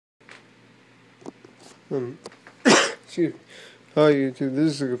Um, Excuse me. Hi YouTube,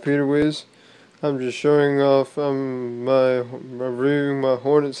 this is the Computer Wiz. I'm just showing off reviewing my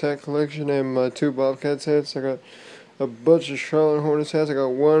Hornets hat collection and my 2 Bobcats hats. I got a bunch of Charlotte Hornets hats. I got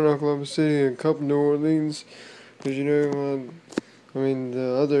one in Oklahoma City and a couple New Orleans. Because the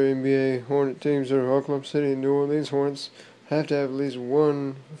other NBA Hornet teams are Oklahoma City and New Orleans Hornets have to have at least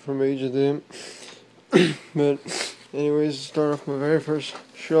one from each of them. But anyways, to start off, my very first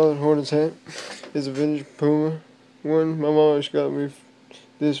Charlotte Hornets hat is a vintage Puma one. My mom always got me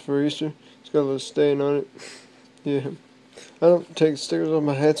this for Easter. It's got a little stain on it. Yeah, I don't take stickers off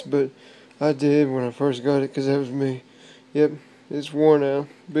my hats, but I did when I first got it because that was me. Yep, it's worn out,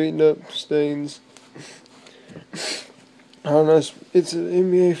 beaten up, stains. I don't know, it's an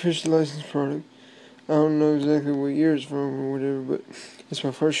NBA official licensed product. I don't know exactly what year it's from or whatever, but it's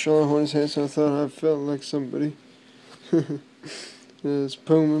my first Charlotte Hornets hat, so I thought I felt like somebody. It's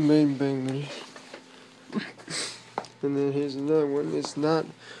Puma made in Bangladesh. And then here's another one. It's not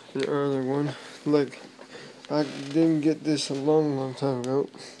an earlier one. Like, I didn't get this a long time ago.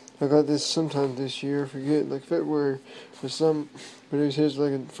 I got this sometime this year, I forget, like February or something. But here's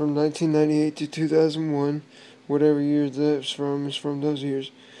like from 1998 to 2001. Whatever year that's from, it's from those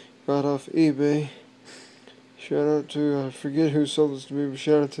years. Got off eBay. Shout out to, I forget who sold this to me, but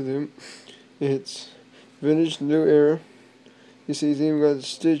shout out to them. It's vintage, new era. You see, it's even got the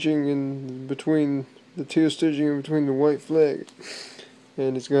stitching in between, the teal stitching in between the white flag.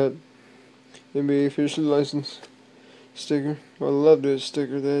 And it's got NBA official license sticker. I love this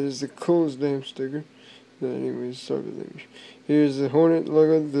sticker. That is the coolest damn sticker. But anyways, sorry for that. Here's the Hornet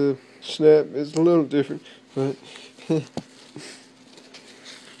logo. The snap is a little different, but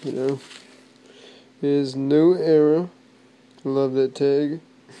here's new era. Love that tag.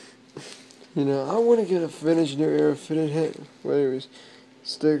 I want to get a vintage new era fitted hat. Well, anyways,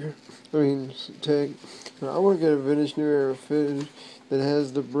 tag. But I want to get a vintage new era fitted that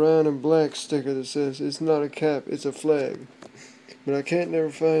has the brown and black sticker that says it's not a cap, it's a flag. But I can't never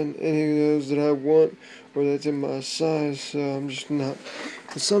find any of those that I want or that's in my size, so I'm just not.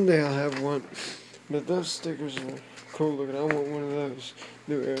 But someday I'll have one. But those stickers are cool looking. I want one of those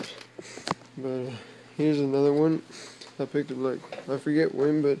new eras. But here's another one. I picked up I forget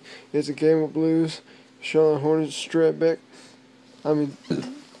when, but it's a Game of Blues Charlotte Hornets strapback. I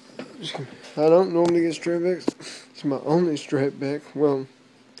don't normally get strapbacks. It's my only strapback. Well,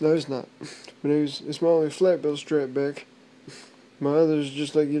 no, it's not. But it's my only flat bill strapback. My other's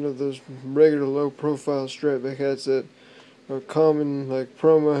just like, those regular low profile strapback hats that are common, like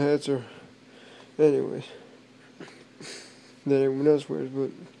promo hats or anyways. That everyone else wears, but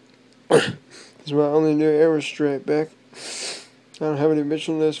it's my only new era strapback. I don't have any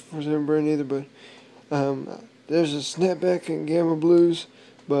Mitchell Ness for some brand either, but there's a snapback in Gamma Blues,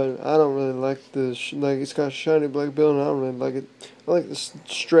 but I don't really like it's got a shiny black bill and I don't really like it. I like the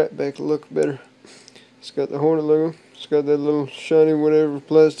strapback look better. It's got the Hornet logo. It's got that little shiny whatever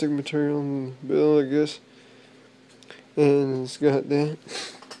plastic material on the bill, I guess. And it's got that.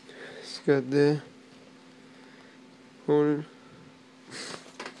 It's got that Hornet.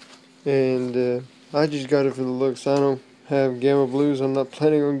 And I just got it for the looks. I don't have Gamma Blues. I'm not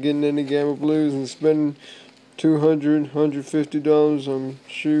planning on getting any Gamma Blues and spending $200, $150 on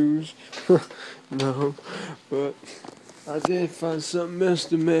shoes. No, but I did find something else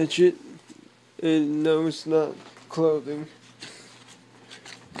to match it. And no, it's not clothing.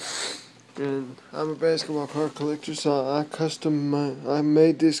 And I'm a basketball card collector, so I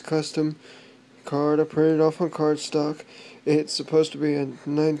made this custom card. I printed it off on cardstock. It's supposed to be a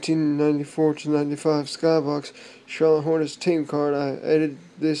 1994 to 95 skybox Charlotte Hornets team card. I edited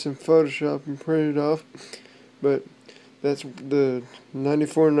this in Photoshop and printed it off, but that's the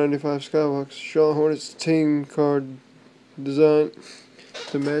 94 and 95 skybox Charlotte Hornets team card design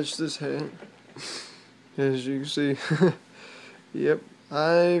to match this hat. As you can see, yep,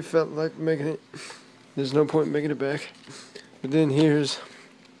 I felt like making it. There's no point in making it back. But then here's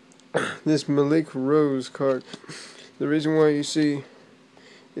this Malik Rose card. The reason why you see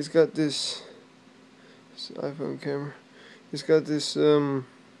it's got this iPhone camera. It's got this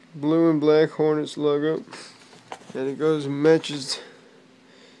blue and black Hornets logo, and it goes and matches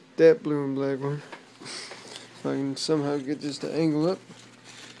that blue and black one. If I can somehow get this to angle up,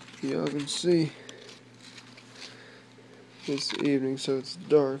 y'all can see. It's evening, so it's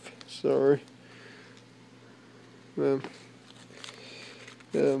dark. Sorry. Well,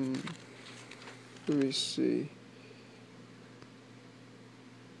 let me see.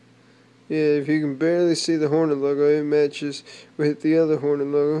 Yeah, if you can barely see the Hornet logo, it matches with the other Hornet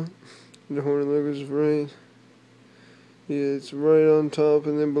logo. The Hornet logo is right. Yeah, it's right on top,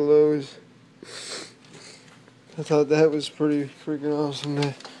 and then below is I thought that was pretty freaking awesome.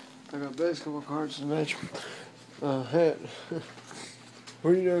 That I got basketball cards to match hat.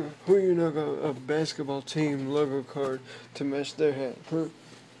 Who got a basketball team logo card to match their hat? Huh?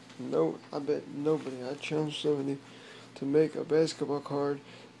 No, I bet nobody. I challenge somebody to make a basketball card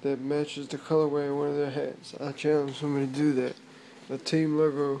that matches the colorway of one of their hats. I challenge somebody to do that. A team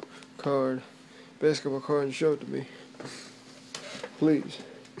logo card, basketball card, and show it to me. Please.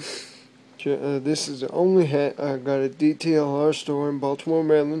 This is the only hat I got at DTLR store in Baltimore,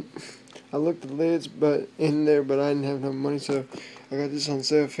 Maryland. I looked at the lids but I didn't have enough money, so I got this on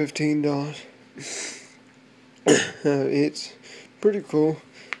sale, $15. It's pretty cool.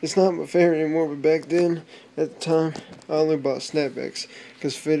 It's not my favorite anymore, but back then, at the time, I only bought snapbacks,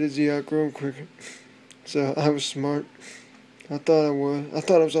 because fitteds, you outgrow them quicker. So I was smart. I thought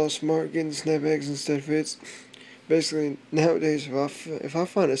I was all smart getting snapbacks instead of fits. Basically, nowadays, if I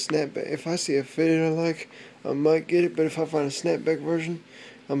find a snapback, if I see a fitted I like, I might get it, but if I find a snapback version,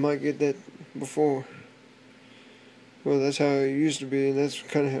 I might get that before. Well, that's how it used to be, and that's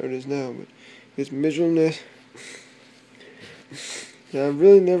kind of how it is now, but it's Mitchell & Ness. Now, I've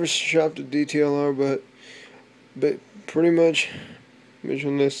really never shopped at DTLR, but pretty much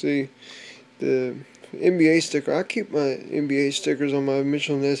Mitchell & Ness. See, the NBA sticker, I keep my NBA stickers on my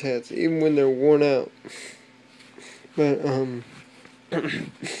Mitchell & Ness hats, even when they're worn out. But,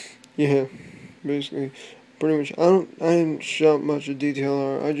 yeah, basically, pretty much, I didn't shop much at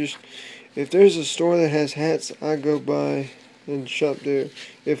DTLR. If there's a store that has hats, I go by and shop there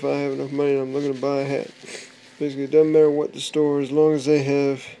if I have enough money and I'm looking to buy a hat. Basically, it doesn't matter what the store, as long as they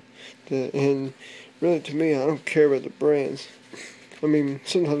have and really, to me, I don't care about the brands. I mean,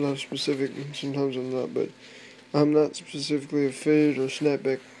 sometimes I'm specific, sometimes I'm not, but I'm not specifically a fitted or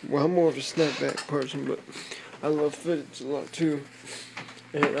snapback. Well, I'm more of a snapback person, but I love fitteds a lot too,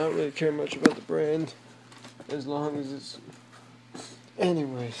 and I don't really care much about the brand, as long as it's...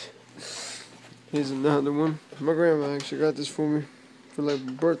 Anyways, here's another one. My grandma actually got this for me for like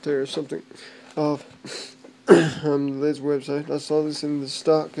a birthday or something off the Lids website. I saw this in the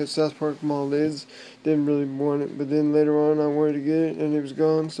stock at South Park Mall Lids. Didn't really want it, but then later on I wanted to get it and it was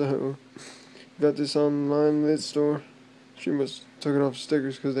gone, so got this online Lids store. She must have took it off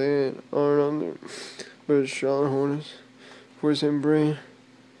stickers because they aren't on there. But it's Charlotte Hornets, 47 brand,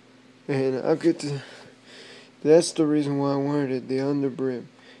 and that's the reason why I wanted it, the underbrim.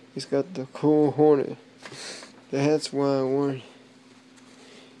 It's got the cool hornet. That's why I wanted it.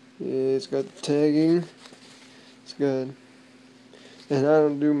 Yeah, it's got the tagging. It's got, and I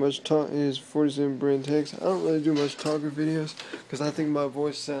don't do much talk. It's 47 brand text. I don't really do much talking videos because I think my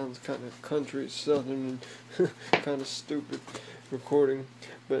voice sounds kind of country, southern, and kind of stupid recording.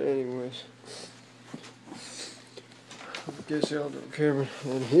 But anyways, I guess y'all don't care.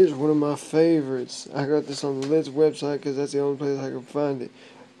 And here's one of my favorites. I got this on the Lids website because that's the only place I can find it.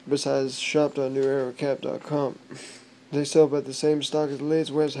 Besides shop.neweracap.com. They sell about the same stock as the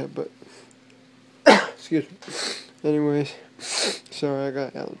Lids website, but excuse me. Anyways, sorry, I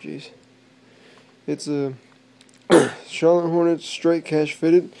got allergies. It's a Charlotte Hornets straight cash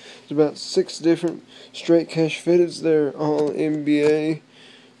fitted. There's about 6 different straight cash fitteds. They're all NBA,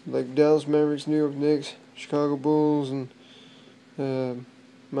 like Dallas Mavericks, New York Knicks, Chicago Bulls, and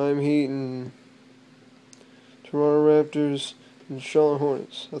Miami Heat, and Toronto Raptors, and Charlotte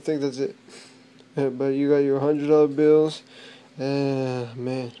Hornets. I think that's it. But you got your $100 bills.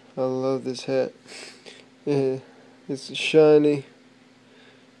 Man, I love this hat. It's shiny,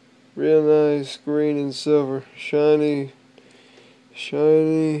 real nice, green and silver. Shiny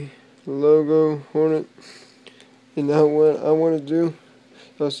logo, Hornet. And now what I want to do,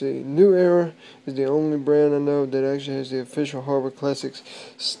 let's see, New Era is the only brand I know that actually has the official Harbor Classics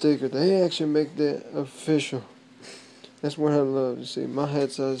sticker. They actually make that official. That's what I love to see. My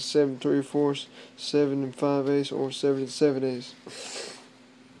hat size is 7 3/4, 7 5/8, or 7 7/8.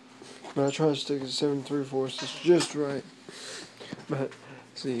 But I try to stick to 7 3/4. It's just right. But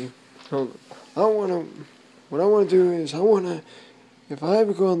see, hold on. What I want to do is if I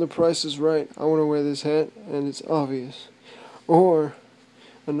ever go on The Price is Right, I want to wear this hat and it's obvious. Or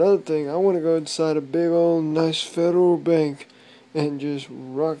another thing, I want to go inside a big old nice federal bank and just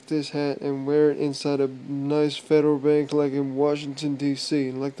rock this hat and wear it inside a nice federal bank like in Washington, D.C.,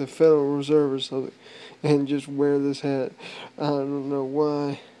 like the Federal Reserve or something, and just wear this hat. I don't know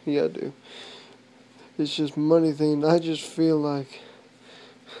why. Yeah, I do. It's just money thing. I just feel like,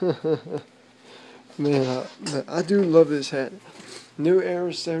 man, I do love this hat. New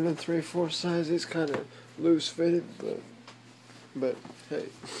Era 7 3/4 size. It's kind of loose fitted, but hey,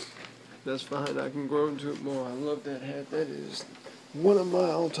 that's fine. I can grow into it more. I love that hat. That is one of my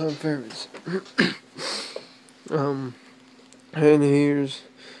all-time favorites. And here's,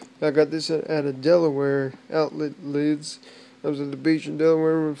 I got this at a Delaware outlet lids. I was at the beach in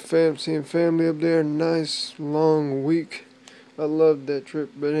Delaware with seeing family up there. Nice long week. I loved that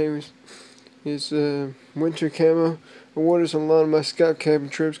trip. But anyways, it's winter camo. I wore this on a lot of my scout cabin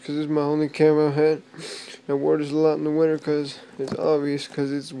trips because it's my only camo hat. I wore this a lot in the winter because it's obvious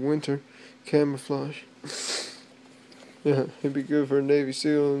because it's winter camouflage. Yeah, it'd be good for a Navy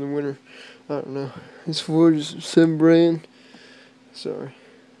SEAL in the winter. I don't know. It's Woods 7 brand. Sorry.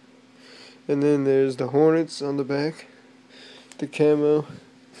 And then there's the Hornets on the back. The camo.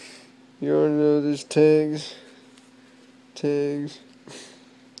 You already know there's tags.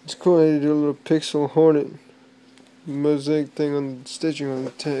 It's cool how you do a little pixel Hornet mosaic thing on the stitching on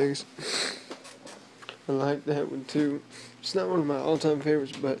the tags. I like that one too. It's not one of my all-time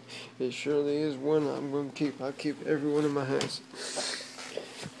favorites, but it surely is one I'm going to keep. I keep every one in my house.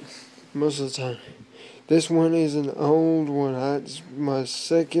 Most of the time. This one is an old one. It's my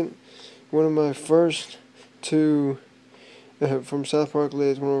second, one of my first two, from South Park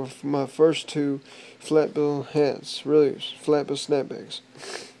Lids, one of my first two flat bill hats. Really, flat bill snapbacks.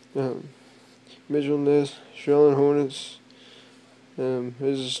 Mitchell Ness, Charlotte Hornets.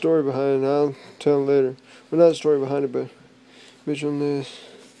 There's a story behind it. I'll tell later. Well, not a story behind it, but Mitchell Ness,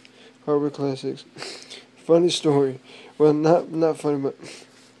 Harbor Classics. Funny story. Well, not funny, but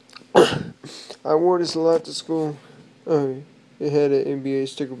I wore this a lot to school. Oh, it had an NBA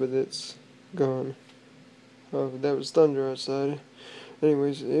sticker, but that's gone. Oh, that was thunder outside.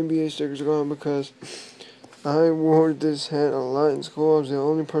 Anyways, the NBA stickers are gone because I wore this hat a lot in school. I was the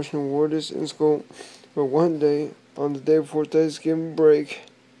only person who wore this in school. But one day, on the day before Thanksgiving break,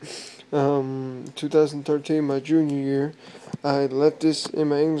 2013, my junior year, I left this in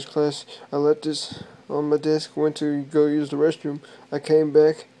my English class. I left this on my desk, went to go use the restroom. I came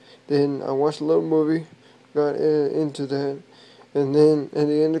back, then I watched a little movie, got into that, and then at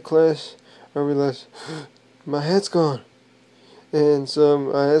the end of class, I realized my hat's gone. And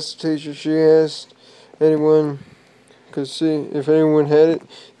so I asked the teacher, she asked anyone could see if anyone had it.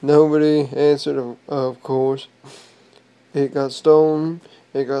 Nobody answered, of course. It got stolen,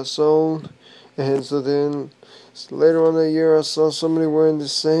 it got sold, and so then later on that year I saw somebody wearing the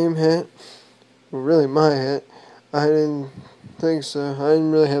same hat. Well, really my hat. I didn't think so. I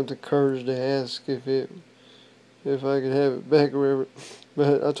didn't really have the courage to ask if I could have it back or whatever.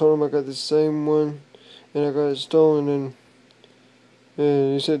 But I told him I got the same one and I got it stolen, and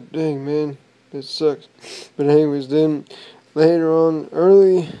he said, "Dang man, that sucks." But anyways, then later on,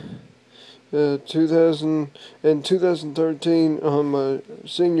 early 2013, on my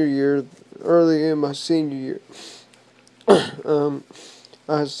senior year, early in my senior year,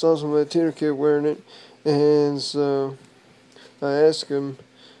 I saw some Latino kid wearing it, and so I asked him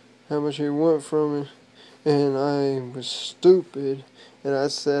how much he want from it, and I was stupid, and I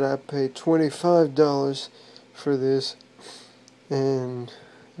said I paid $25 for this, and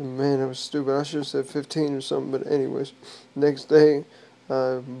man, I was stupid. I should have said 15 or something, but anyways, next day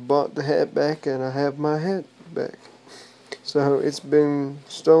I bought the hat back, and I have my hat back. So it's been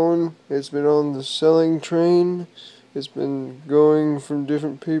stolen, it's been on the selling train, it's been going from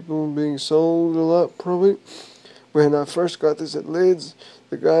different people, being sold a lot probably. When I first got this at Lids,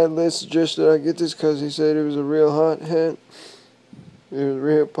 the guy at Lids suggested I get this because he said it was a real hot hat, it was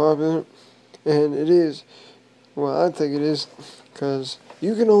real popular, and it is. Well, I think it is, because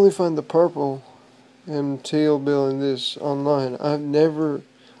you can only find the purple and teal bill in this online.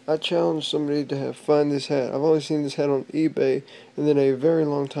 I challenged somebody to find this hat. I've only seen this hat on eBay, and then a very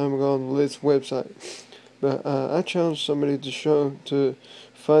long time ago on the Lids website. But I challenged somebody to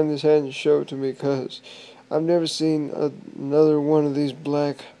find this hat and show it to me, because I've never seen another one of these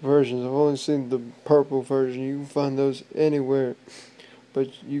black versions. I've only seen the purple version. You can find those anywhere,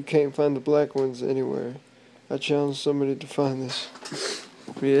 but you can't find the black ones anywhere. I challenged somebody to find this.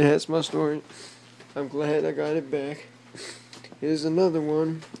 Yeah, that's my story. I'm glad I got it back. Here's another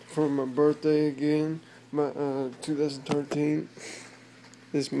one for my birthday again, my 2013.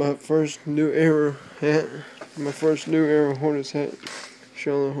 This is my first New Era hat, my first New Era Hornets hat,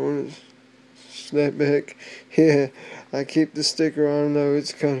 Charlotte Hornets, snapback. Yeah, I keep the sticker on though,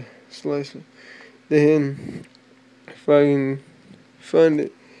 it's kind of slicey. Then, if I can find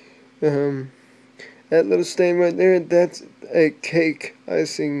it, that little stain right there, that's a cake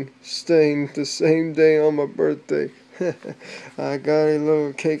icing stain the same day on my birthday. I got a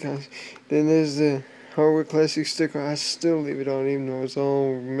little cake icing. Then there's the Hardwood Classic sticker. I still leave it on even though it's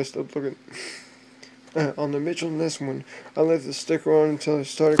all messed up looking. On the Mitchell Ness one, I left the sticker on until I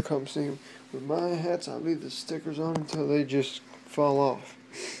started comping. With my hats, I leave the stickers on until they just fall off.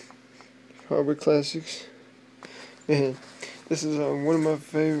 Hardwood Classics. And this is one of my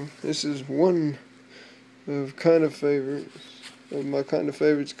favorite. This is one of kind of favorites of my kind of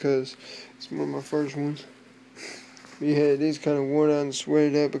favorites because it's one of my first ones. Yeah, these kind of worn out and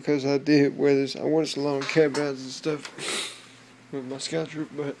sweated out because I did wear this. I wore this a lot on campouts and stuff with my scout troop,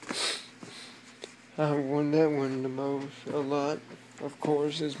 but I worn that one the most a lot. Of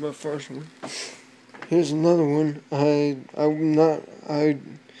course, it's my first one. Here's another one. I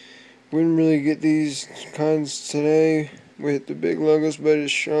wouldn't really get these kinds today with the big logos, but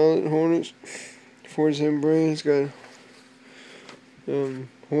it's Charlotte Hornets. 47 brand. It's got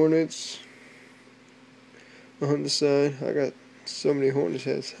Hornets on the side. I got so many Hornets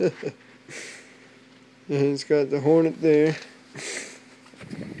hats. And it's got the Hornet there.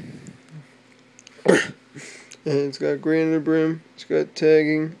 And it's got green on the brim. It's got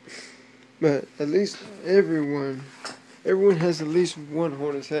tagging. But at least everyone has at least one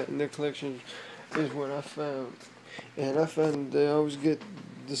Hornets hat in their collection, is what I found. And I found they always get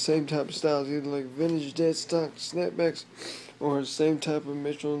the same type of styles, either like vintage dead stock snapbacks or the same type of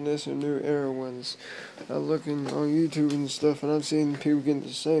Mitchell & Ness or New Era ones. I'm looking on YouTube and stuff, and I'm seeing people getting the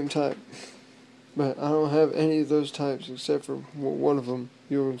same type. But I don't have any of those types except for one of them.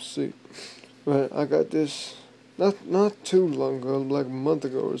 You'll see. But I got this not too long ago, like a month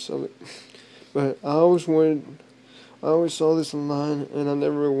ago or something. But I always saw this online, and I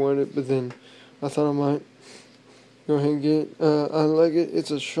never wanted it. But then I thought I might go ahead and get it. I like it.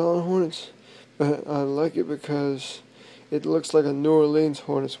 It's a Charlotte Hornets, but I like it because it looks like a New Orleans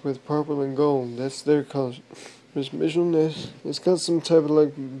Hornets with purple and gold. That's their colors. It's Mitchell & Ness. It's got some type of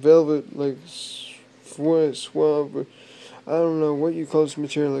like velvet, like suave. I don't know what you call this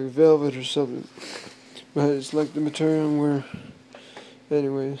material, like velvet or something. But it's like the material where,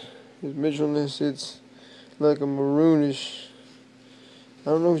 anyways, it's Mitchell & Ness. It's like a maroonish, I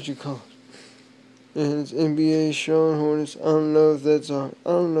don't know what you call it. And it's NBA Charlotte Hornets. I don't know if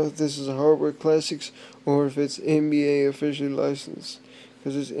this is a Hardware Classics or if it's NBA officially licensed,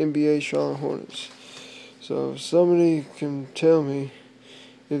 because it's NBA Charlotte Hornets. So if somebody can tell me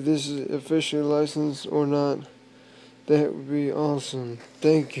if this is officially licensed or not, that would be awesome.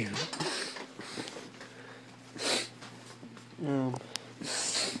 Thank you.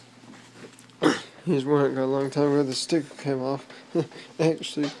 Here's one I got a long time ago. The sticker came off.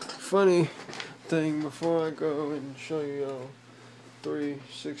 Actually, funny thing, before I go and show you all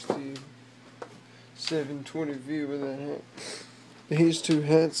 360 720 view of that hat. These two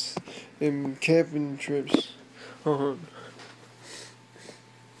hats in camping trips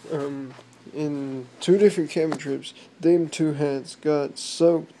in two different camping trips, them two hats got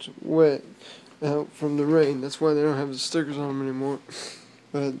soaked wet out from the rain. That's why they don't have the stickers on them anymore.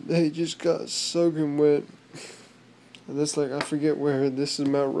 But they just got soaking wet. And that's like, I forget where, this is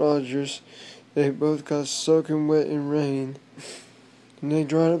Mount Rogers. They both got soaking wet in rain. And they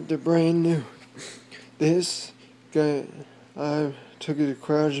dried up, they're brand new. This guy, I took it to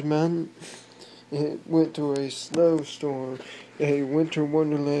Crowder's Mountain. It went to a snowstorm, a winter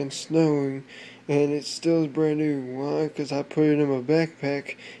wonderland snowing, and it still is brand new. Why? Because I put it in my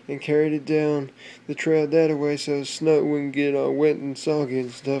backpack and carried it down the trail that way so the snow wouldn't get all wet and soggy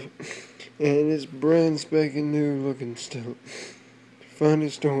and stuff. And it's brand spanking new looking still. Funny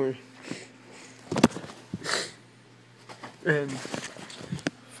story. And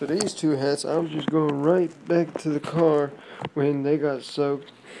for these two hats, I was just going right back to the car when they got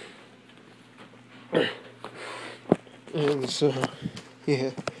soaked. And so,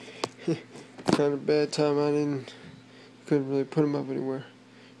 yeah, kind of bad time. Couldn't really put them up anywhere.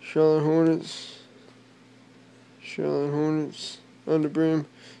 Charlotte Hornets, under brim.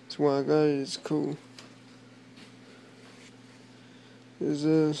 That's why I got it. It's cool. Is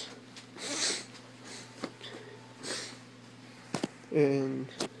this, and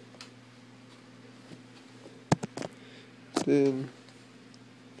then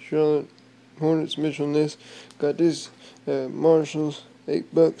Charlotte Hornets Mitchell & Ness. Got this at Marshall's,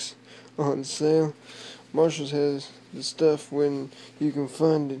 $8 on sale. Marshall's has the stuff when you can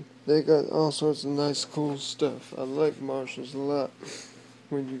find it. They got all sorts of nice, cool stuff. I like Marshall's a lot.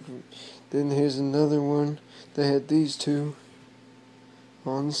 When you can. Then here's another one. They had these two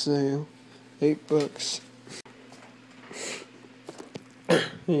on sale, $8.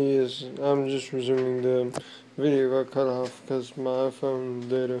 Yes, I'm just resuming the video. Got cut off because my iPhone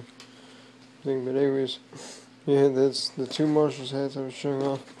data thing. But anyways, yeah, that's the two Marshall's hats I was showing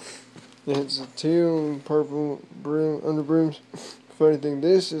off. It's a teal and purple brim under brims. Funny thing,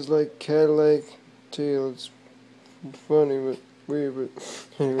 this is like Cadillac teal. It's funny but weird, but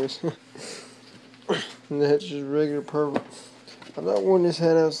anyways. And that's just regular purple. I'm not wearing this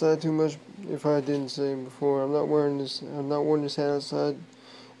hat outside too much if I didn't say it before, I'm not wearing this. I'm not wearing this hat outside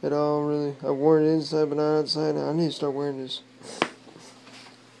at all. Really, I've worn it inside, but not outside. I need to start wearing this.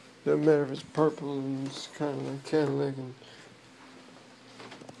 Doesn't matter if it's purple and it's kind of like Cadillac and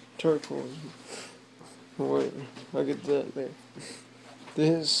turquoise. Wait, I'll get that there.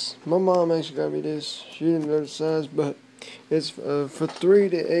 This, my mom actually got me this. She didn't know the size, but it's for 3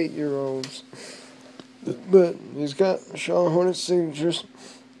 to 8 year olds. But he's got Charlotte Hornets signatures.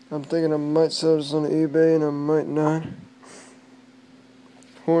 I'm thinking I might sell this on eBay and I might not.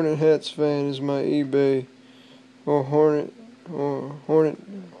 Hornet Hats fan is my eBay, or Hornet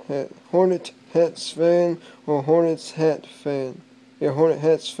Hats fan, or Hornets Hat fan. Yeah, Hornet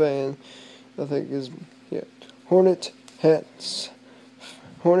Hats fan, I think is, yeah, Hornet Hats,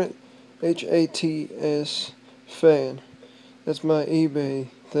 Hornet HATS fan. That's my eBay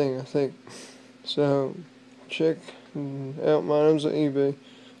thing, I think. So check out my items on eBay.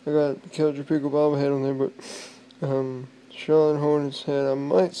 I got Kelger Pickleball head on there, but Charlotte Hornets hat. I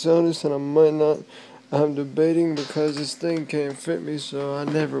might sell this and I might not. I'm debating because this thing can't fit me, so I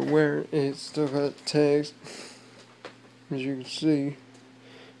never wear it. It's still got tags, as you can see.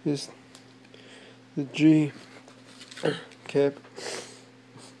 It's the G cap.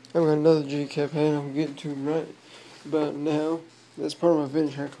 I've got another G cap hat I'm getting to right about now. That's part of my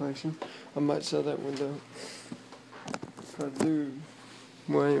vintage hat collection. I might sell that one though. If I do.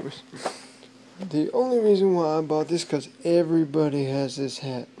 Well, anyways. The only reason why I bought this because everybody has this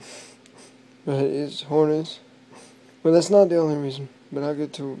hat. But it's Hornets. Well, that's not the only reason. But I'll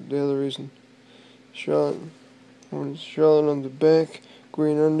get to the other reason. Charlotte Hornets. Charlotte on the back.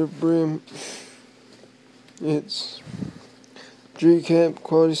 Green under brim. It's G-cap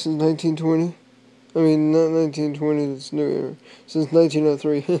quality since 1920. I mean, not 1920, that's new era. Since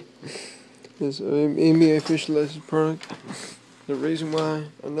 1903. It's an NBA official licensed product.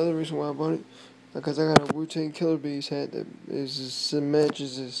 Another reason why I bought it, because I got a Wu-Tang Killer Bees hat that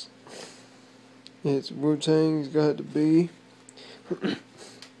matches this. It's Wu-Tang's got the bee.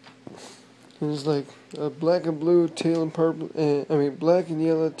 It's like a black and blue, teal and purple, black and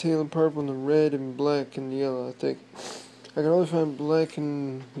yellow, teal and purple, and the red and black and yellow, I think. I can only find black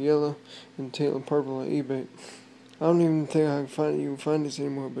and yellow and teal and purple on eBay. I don't even think you can find this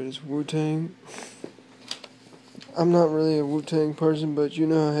anymore, but it's Wu-Tang. I'm not really a Wu-Tang person, but you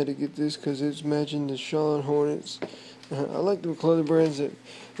know I had to get this because it's matching the Charlotte Hornets. I like the clothing brands that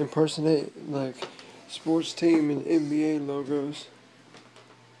impersonate like sports team and NBA logos.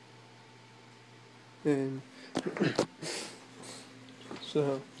 And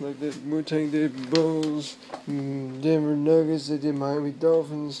so, like that Wu-Tang did Bulls, Denver Nuggets, they did Miami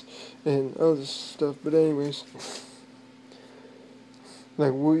Dolphins, and other stuff. But anyways,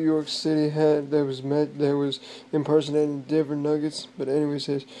 like New York City had that was impersonating Denver Nuggets. But anyways,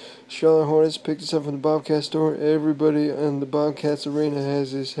 says Charlotte Hornets picked this up from the Bobcat store. Everybody in the Bobcats arena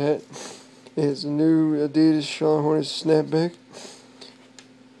has this hat. It's a new Adidas Charlotte Hornets snapback.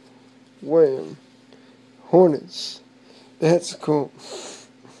 Wham! Hornets. That's cool.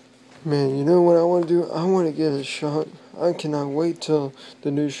 Man, you know what I want to do? I want to get a shot. I cannot wait till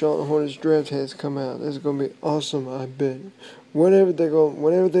the new Charlotte Hornets draft hats come out. That's gonna be awesome, I bet. Whatever they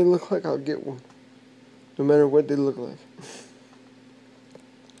look like, I'll get one. No matter what they look like.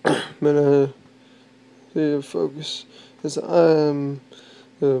 But yeah, focus. It's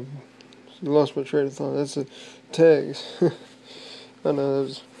lost my train of thought. That's the tags. I know that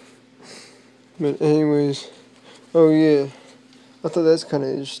was. But anyways, oh yeah, I thought that's kind of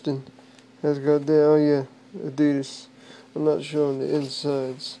interesting. Let's go there. Oh yeah, Adidas. I'm not showing the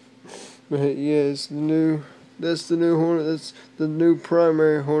insides, but yeah, it's the new. That's the new Hornet. That's the new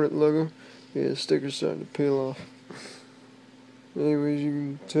primary Hornet logo. Yeah, the sticker's starting to peel off. Anyways, you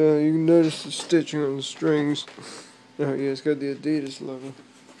can tell. You can notice the stitching on the strings. Oh yeah, it's got the Adidas logo.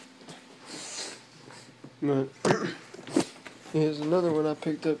 But here's another one I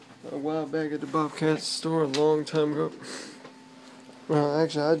picked up a while back at the Bobcat store a long time ago. Well,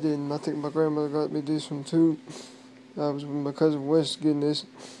 actually, I didn't. I think my grandmother got me this one too. I was with my cousin Wes getting this.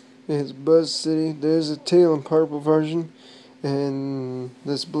 It's Buzz City. There's a teal and purple version, and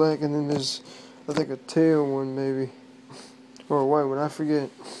this black, and then there's, I think, a teal one maybe, or a white one. I forget.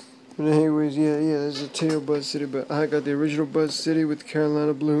 But anyways, yeah, there's a teal Buzz City, but I got the original Buzz City with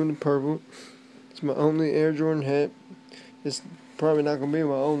Carolina blue and purple. It's my only Air Jordan hat. It's probably not gonna be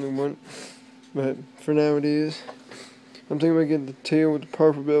my only one, but for now it is. I'm thinking about getting the teal with the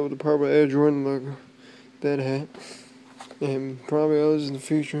purple belt with the purple Air Jordan logo. That hat. And probably others in the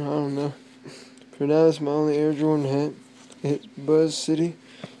future, I don't know. For now, it's my only Air Jordan hat. It's Buzz City.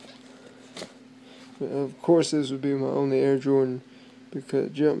 But of course, this would be my only Air Jordan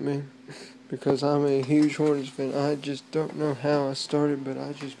because I'm a huge Hornets fan. I just don't know how I started, but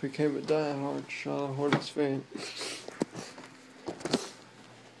I just became a die-hard Charlotte Hornets fan.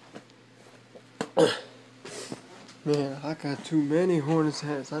 Man, I got too many Hornets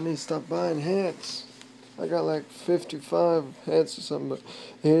hats. I need to stop buying hats. I got like 55 hats or something, but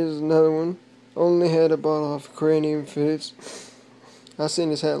here's another one. Only hat I bought off Cranium Fits. I seen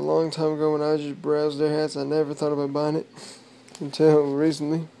this hat a long time ago when I just browsed their hats. I never thought about buying it until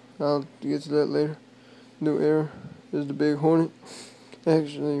recently. I'll get to that later. New Era is the Big Hornet.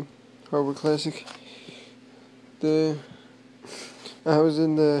 Actually, Harbor Classic. I was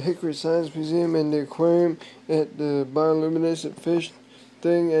in the Hickory Science Museum and the aquarium at the bioluminescent fish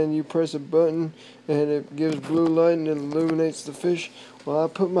thing, and you press a button and it gives blue light and it illuminates the fish. Well, I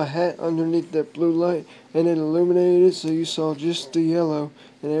put my hat underneath that blue light and it illuminated it, so you saw just the yellow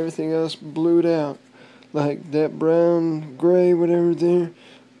and everything else blued out. Like that brown, gray, whatever there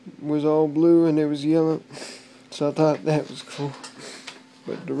was all blue and it was yellow. So I thought that was cool.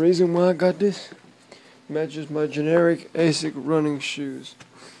 But the reason why I got this matches my generic ASIC running shoes.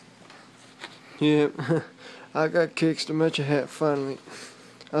 Yep, I got kicks to match a hat finally.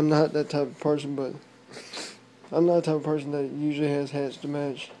 I'm not that type of person, but I'm not the type of person that usually has hats to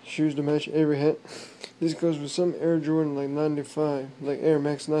match, shoes to match every hat. This goes with some Air Jordan like 95, like Air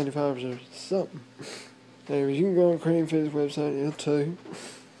Max 95s or something. Anyways, you can go on Cranium Fit's website, it'll tell you.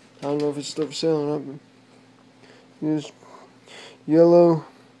 I don't know if it's still for sale or not, but just yellow,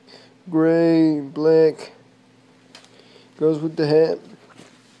 gray, black goes with the hat.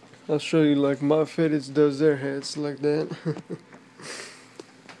 I'll show you like my Fitteds does their hats like that.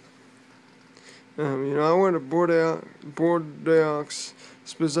 I wear the Bordeaux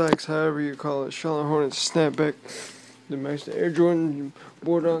Spizikes, however you call it, Charlotte Hornets snapback. The makes the Air Jordan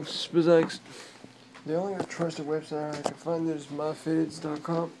Bordeaux Spizikes. The only trusted website I can find is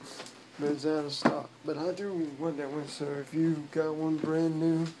myfitteds.com, but it's out of stock. But I do want that one, so if you got one brand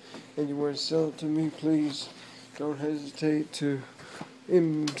new and you want to sell it to me, please don't hesitate to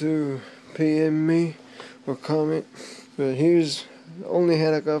PM me or comment. But here's the only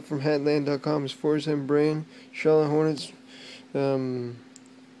hat I got from Hatland.com is 47 brand Charlotte Hornets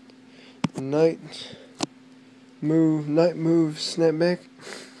night move snapback,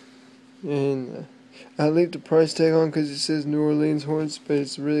 and I leave the price tag on because it says New Orleans Hornets, but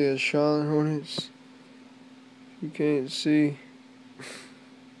it's really a Charlotte Hornets. You can't see.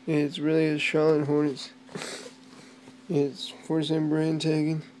 It's really a Charlotte Hornets. It's 47 brand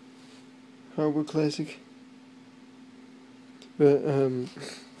tagging, Harbor Classic. But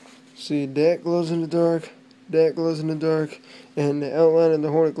see, that glows in the dark. That glows in the dark, and the outline of the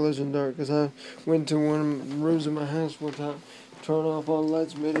Hornet glows in the dark. Because I went to one of the rooms in my house one time, turned off all the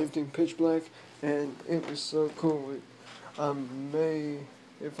lights, made everything pitch black, and it was so cool. I may,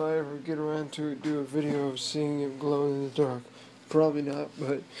 if I ever get around to it, do a video of seeing it glow in the dark. Probably not,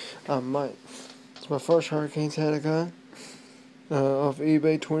 but I might. It's my first Hurricanes hat I got off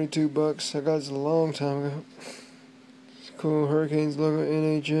eBay, $22. I got this a long time ago. It's cool Hurricanes logo,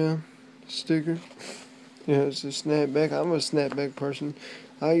 NHL sticker. Yeah, it's a snapback. I'm a snapback person.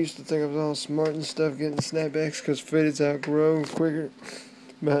 I used to think I was all smart and stuff getting snapbacks because fitteds outgrow quicker.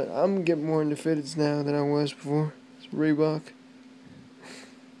 But I'm getting more into fitteds now than I was before. It's Reebok.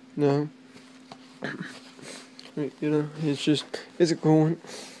 No. It's a cool one.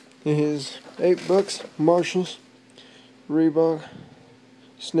 It is $8. Marshalls. Reebok.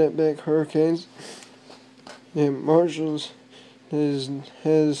 Snapback Hurricanes. And Marshalls has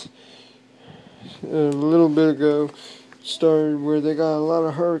a little bit ago started where they got a lot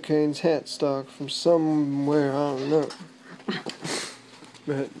of Hurricanes hat stock from somewhere, I don't know.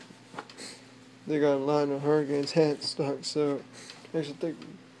 But they got a lot of Hurricanes hat stock, so actually I think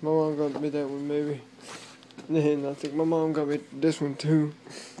my mom got me that one maybe. Then I think my mom got me this one too.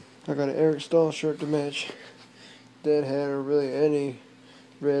 I got an Eric Stahl shirt to match that hat, or really any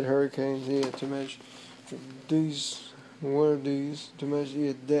red Hurricanes to match one of these to match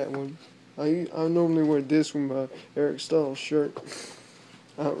that one. I normally wear this one by Eric Stahl's shirt.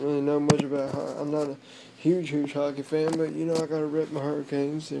 I don't really know much about hockey. I'm not a huge hockey fan, but I gotta rep my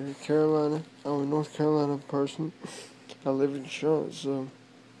Hurricanes. They're Carolina. I'm a North Carolina person. I live in Charlotte, so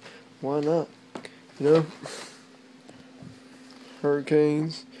why not?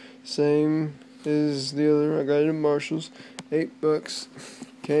 Hurricanes, same as the other. I got it at Marshalls, $8.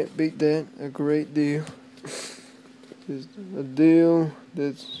 Can't beat that. A great deal. It's a deal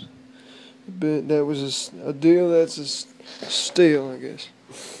that's a deal that's a steal, I guess.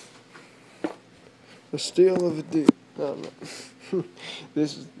 A steal of a deal. I don't know.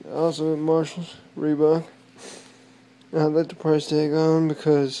 This is also at Marshalls, Reebok. I let the price tag on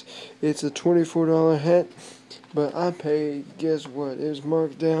because it's a $24 hat, but I paid, guess what, it was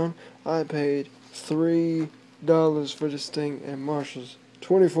marked down. I paid $3 for this thing at Marshall's.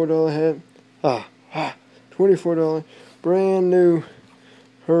 $24 hat, $24, brand new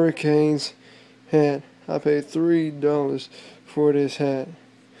Hurricanes hat. I paid $3 for this hat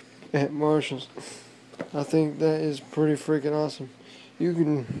at Marshall's. I think that is pretty freaking awesome.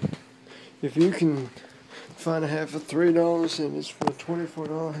 If you can find a hat for $3 and it's for a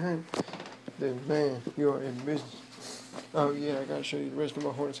 $24 hat, then man, you are in business. Oh yeah, I gotta show you the rest of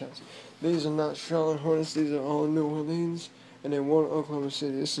my Hornets hats. These are not Charlotte Hornets, these are all New Orleans, and then one Oklahoma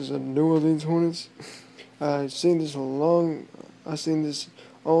City. This is a New Orleans Hornets. I seen this all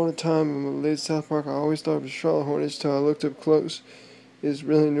the time in my late South Park. I always thought it was Charlotte Hornets till I looked up close. It's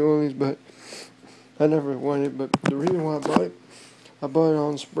really New Orleans, but I never wanted it. But the reason why I bought it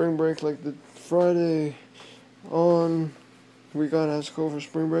on spring break, like the Friday on we got out of school for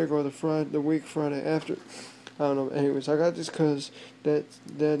spring break, or the week Friday after. I don't know. Anyways, I got this because that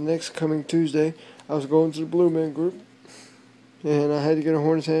next coming Tuesday, I was going to the Blue Man group, and I had to get a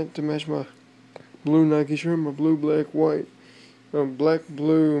Hornets hat to match my blue Nike shirt, my blue, black, white, black,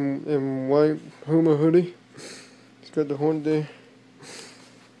 blue, and white Huma hoodie. It's got the Hornet there.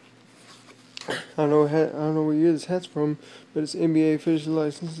 I don't know what year this hat's from, but it's NBA official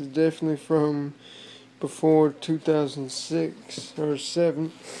license. It's definitely from before 2006 or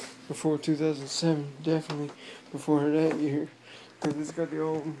 7. Before 2007, definitely before that year, because it's got the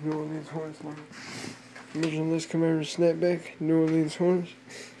old New Orleans Hornets logo. Originalist Commander Snapback, New Orleans Hornets.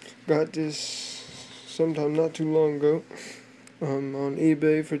 Got this sometime not too long ago on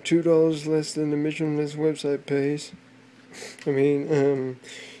eBay for $2 less than the Originalist website pays.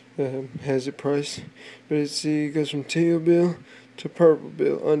 Has it priced, but it goes from teal bill to purple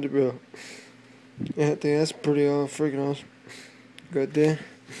bill, underbill. I think that's pretty freaking awesome. Got that.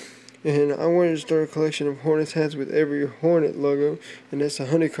 And I wanted to start a collection of Hornets hats with every Hornet logo, and that's a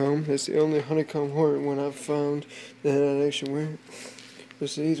honeycomb. That's the only honeycomb Hornet one I've found that I'd actually wear. But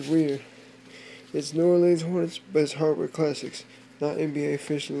see, it's weird. It's New Orleans Hornets, but it's Hardware Classics, not NBA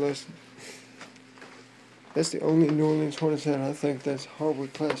officially licensed. That's the only New Orleans Hornets hat I think that's Hardware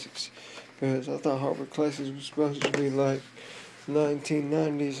Classics, because I thought Hardware Classics was supposed to be like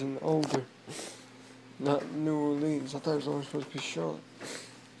 1990s and older, not New Orleans. I thought it was only supposed to be Charlotte.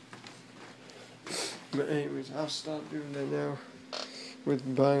 But anyways, I'll stop doing that now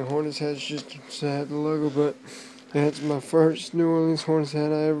with buying Hornets hats just to have the logo. But that's my first New Orleans Hornets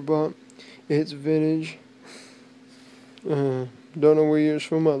hat I ever bought. It's vintage. Don't know what year it's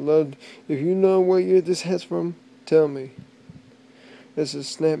from. If you know what year this hat's from, tell me. It's a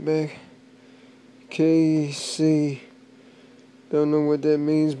snapback. KC. Don't know what that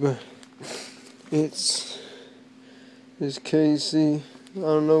means, but it's KC. I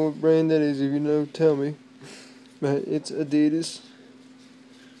don't know what brand that is. If you know, tell me. But it's Adidas.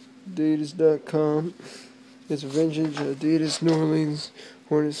 Adidas.com. It's a vintage Adidas New Orleans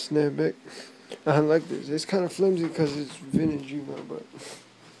Hornets snapback. I like this. It's kind of flimsy because it's vintage, but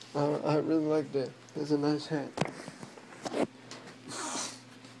I really like that. It's a nice hat.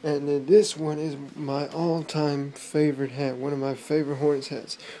 And then this one is my all-time favorite hat. One of my favorite Hornets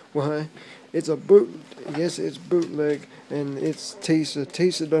hats. Why? It's a yes, it's bootleg, and it's Tisa.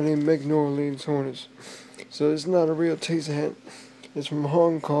 Tisa doesn't even make New Orleans Hornets. So it's not a real Tisa hat. It's from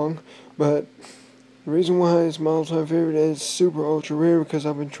Hong Kong, but the reason why it's my all-time favorite and it's super ultra rare because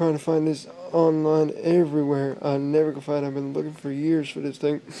I've been trying to find this online everywhere. I never could find it. I've been looking for years for this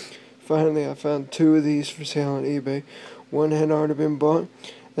thing. Finally, I found 2 of these for sale on eBay. One had already been bought,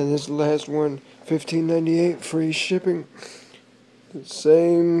 and this last one, $15.98, free shipping. The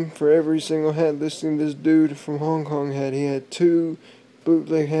same for every single hat listing this dude from Hong Kong had. He had 2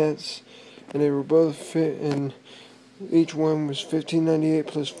 bootleg hats, and they were both fit, and each one was $15.98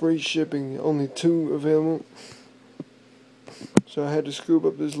 plus free shipping. Only 2 available. So I had to scoop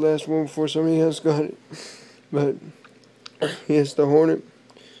up this last one before somebody else got it. But it's the Hornet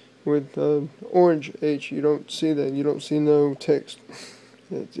with orange H. You don't see that. You don't see no text.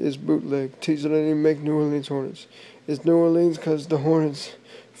 It's bootleg. Teaser didn't even make New Orleans Hornets. It's New Orleans because the Hornets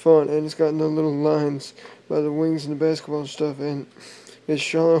font, and it's got no little lines by the wings and the basketball stuff, and it's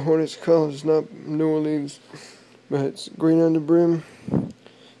Charlotte Hornets colors, not New Orleans. But it's green on the brim.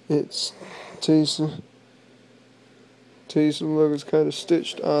 It's Tisa. Tisa logo's kind of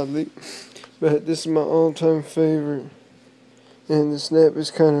stitched oddly, but this is my all-time favorite. And the snap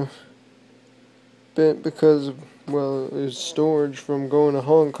is kind of bent because of, well, it's storage from going to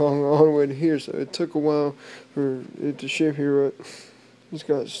Hong Kong all the way to here, so it took a while for it to ship here. But it's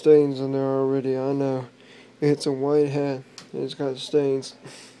got stains on there already, I know. It's a white hat, and it's got stains.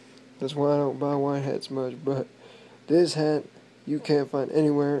 That's why I don't buy white hats much, but this hat you can't find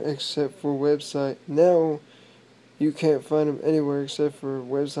anywhere except for website. Now you can't find them anywhere except for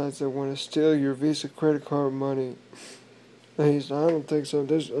websites that want to steal your Visa credit card money. At least I don't think so.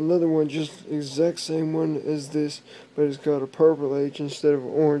 There's another one, just exact same one as this, but it's got a purple H instead of an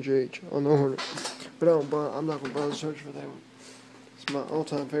orange H on the Hornet. But I'm not gonna bother searching for that one. It's my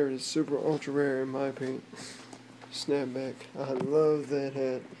all-time favorite. It's super ultra rare in my opinion. Snapback. I love that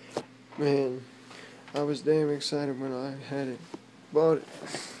hat. Man, I was damn excited when I had it. Bought it.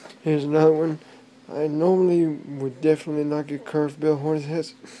 Here's another one. I normally would definitely not get curved bill Hornets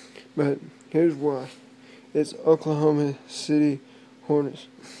hats, but here's why. It's Oklahoma City Hornets.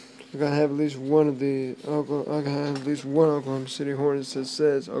 I gotta have at least one of the Oklahoma City Hornets that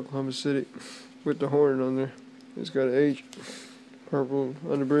says Oklahoma City with the Hornet on there. It's got an H, purple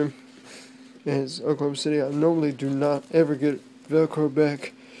underbrim, and it's Oklahoma City. I normally do not ever get Velcro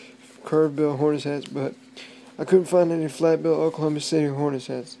back curved bill Hornets hats, but I couldn't find any flat bill Oklahoma City Hornets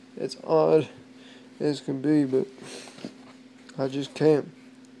hats. It's odd as can be, but I just can't.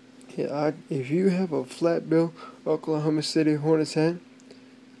 Yeah, if you have a flat bill Oklahoma City Hornets hat,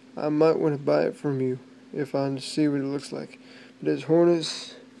 I might want to buy it from you if I see what it looks like. But it's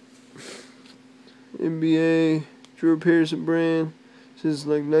Hornets, NBA, Drew Pearson brand, since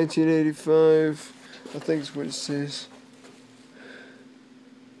like 1985. I think it's what it says.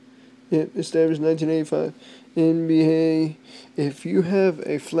 Yep, established 1985. NBA. If you have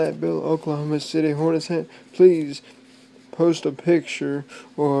a flat bill Oklahoma City Hornets hat, please post a picture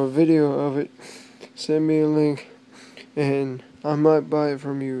or a video of it. Send me a link, and I might buy it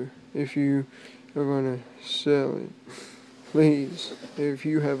from you if you are going to sell it. Please, if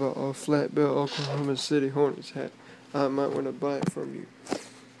you have a flat bill Oklahoma City Hornets hat, I might want to buy it from you.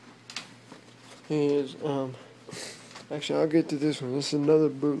 Here's, actually, I'll get to this one. This is another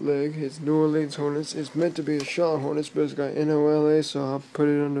bootleg. It's New Orleans Hornets. It's meant to be a Charlotte Hornets, but it's got NOLA, so I'll put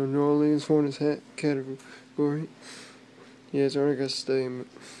it under New Orleans Hornets hat category. Yeah, it's already got a statement.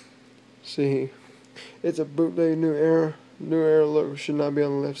 See, it's a bootleg New Era. New Era logo should not be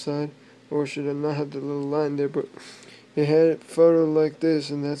on the left side, or should it not have the little line there, but it had a photo like this,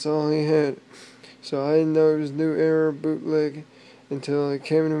 and that's all he had. So I didn't know it was New Era bootleg until it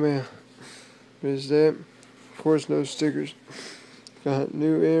came in the mail. There's that. Of course, no stickers. Got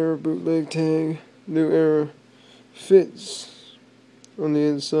New Era bootleg tag. New Era fits on the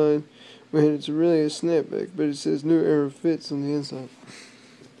inside. Man, it's really a snapback, but it says New Era fits on the inside.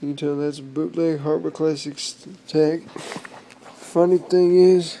 You can tell that's a bootleg Harbor Classics tag. Funny thing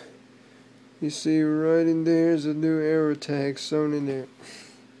is, you see right in there is a New Era tag sewn in there.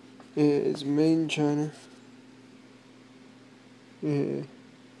 Yeah, it's made in China. Yeah.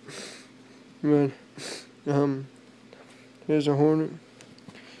 Man, here's a Hornet.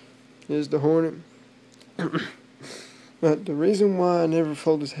 Here's the Hornet. But the reason why I never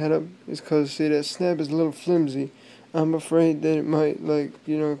fold this hat up is because, see, that snap is a little flimsy. I'm afraid that it might, like,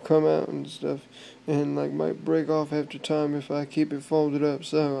 come out and stuff, and, like, might break off after time if I keep it folded up.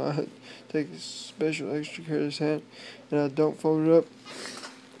 So I take special extra care of this hat, and I don't fold it up.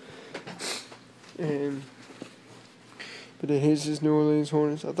 But then here's this New Orleans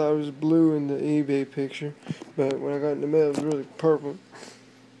Hornets. I thought it was blue in the eBay picture, but when I got in the mail, it was really purple.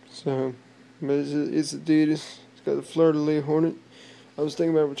 So, but it's Adidas. It's got the fleur-de-lis Hornet. I was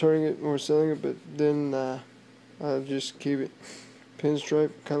thinking about returning it or selling it, but then I'll just keep it.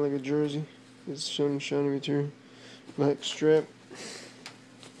 Pinstripe, kind of like a jersey. It's shiny material. Black strap.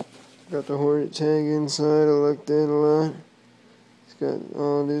 Got the Hornet tag inside. I like that a lot. It's got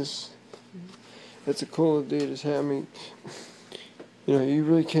all this. That's a cool Adidas hat. I mean, you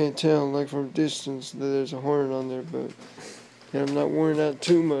really can't tell, like, from a distance that there's a Hornet on there, but I'm not wearing out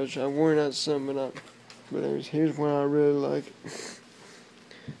too much. I'm wearing out some, but anyways, here's one I really like.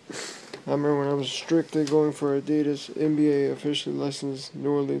 I remember when I was strictly going for Adidas NBA officially licensed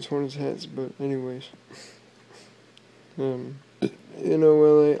New Orleans Hornets hats, but anyways.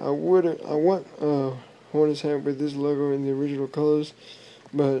 NOLA, I want a Hornets hat with this logo in the original colors,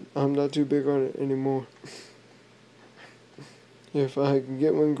 but I'm not too big on it anymore. If I can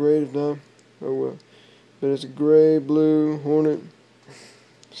get one, great. If not, oh well. But it's a gray, blue Hornet.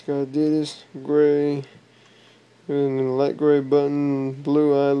 It's got Adidas, gray, and then a light gray button,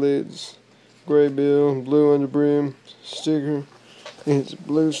 blue eyelids, gray bill, blue underbrim, sticker, and it's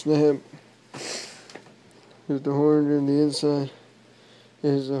blue snap. There's the Hornet in the inside.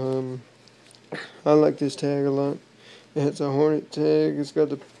 I like this tag a lot. It's a Hornet tag. It's got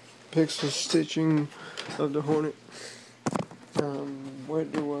the pixel stitching of the Hornet. Where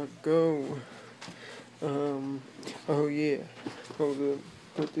do I go? Oh yeah. Hold up.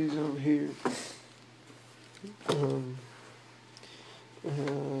 Put these over here. Um,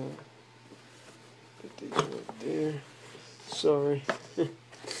 uh, Put these right there. Sorry.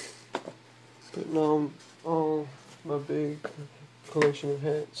 Putting on all my big collection of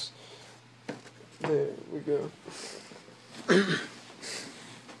hats. There we go.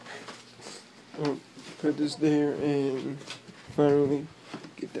 Put this there and finally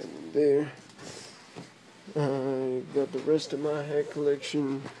get that one there. I got the rest of my hat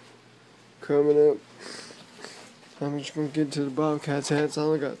collection coming up. I'm just gonna get to the Bobcats hats. I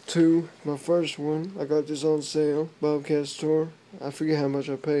only got two. My first one, I got this on sale, Bobcat store. I forget how much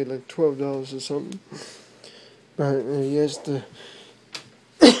I paid, like $12 or something. But yes, the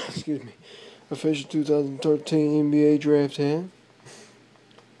excuse me, official 2013 NBA draft hat.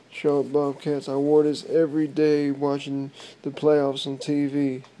 Charlotte Bobcats. I wore this every day watching the playoffs on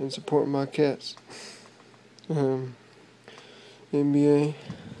TV and supporting my cats. NBA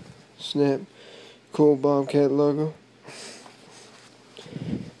snap, cool Bobcat logo.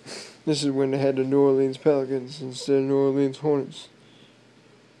 This is when they had the New Orleans Pelicans instead of New Orleans Hornets.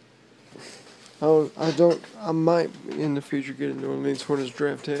 I might in the future get a New Orleans Hornets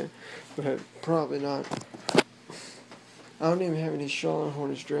draft hat, but probably not. I don't even have any Charlotte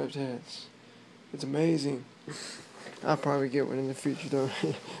Hornets draft hats. It's amazing. I'll probably get one in the future though.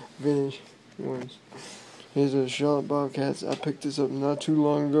 Vintage ones. Here's a Charlotte Bobcats. I picked this up not too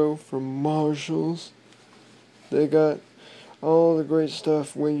long ago from Marshalls. They got all the great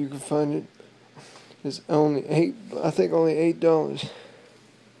stuff where you can find it. It's only only $8.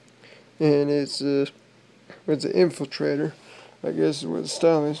 And it's an infiltrator, I guess is what the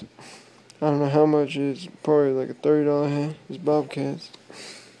style is. I don't know how much it is, probably like a $30 hat. It's Bobcats.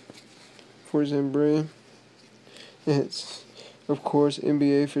 40-cent brand. And it's, of course,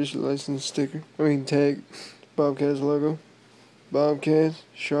 NBA official license sticker. Tag. Bobcats logo. Bobcats,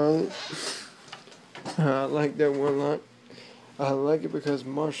 Charlotte. I like that one a lot. I like it because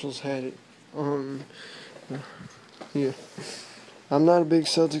Marshalls had it. Yeah. I'm not a big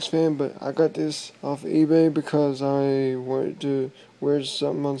Celtics fan, but I got this off eBay because I wanted to wear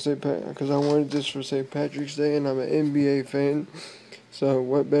something on because I wanted this for St. Patrick's Day, and I'm an NBA fan. So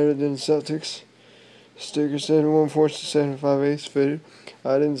what better than Celtics? Sticker said 1/4 to 7/5/8 fitted.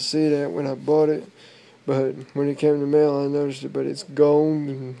 I didn't see that when I bought it, but when it came in the mail, I noticed it. But it's gold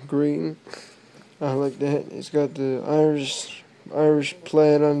and green. I like that. It's got the Irish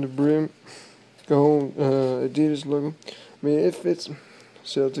plaid on the brim. Gold Adidas logo. It fits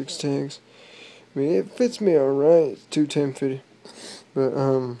Celtics tags. It fits me alright. It's 210 but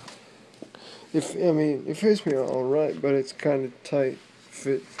it fits me alright, but it's kind of tight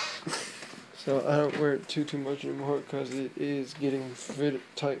fit. So I don't wear it too much anymore because it is getting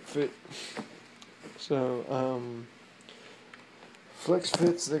tight fit. So flex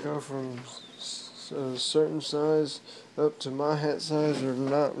fits, they go from a certain size up to my hat size are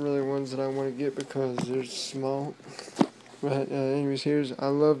not really ones that I want to get because they're small. But anyways, I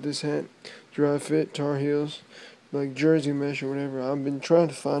love this hat. Dry fit, Tar Heels, like jersey mesh or whatever. I've been trying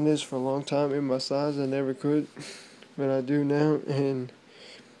to find this for a long time in my size. I never could, but I do now, and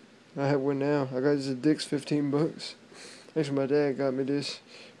I have one now. I got this at Dick's, $15. Actually, my dad got me this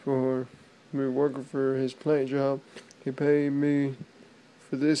for me working for his plant job. He paid me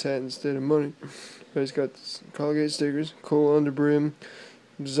for this hat instead of money. But it's got Colgate stickers, cool underbrim,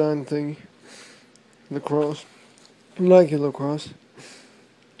 design thingy, lacrosse, Nike lacrosse.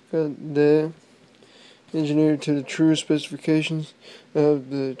 Got the engineered to the true specifications of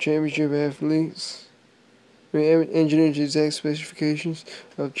the championship athletes. Engineered to the exact specifications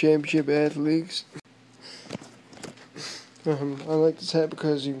of championship athletes. I like this hat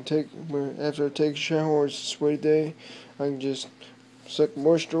because you can after I take a shower or it's a sweaty day, I can just suck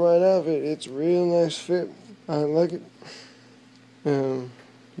moisture right out of it. It's a real nice fit. I like it.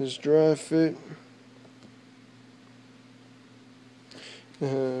 This dry fit.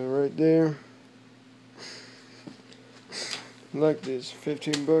 Right there. Like this,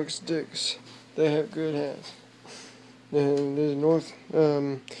 $15 Dick's. They have good hats. And there's North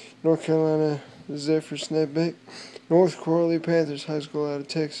Carolina Zephyr snapback. North Crawley Panthers High School out of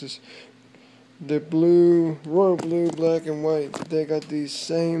Texas. The blue, royal blue, black, and white. They got these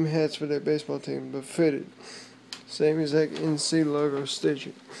same hats for their baseball team, but fitted. Same exact NC logo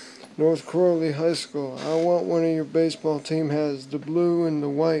stitching. North Crawley High School. I want one of your baseball team has the blue and the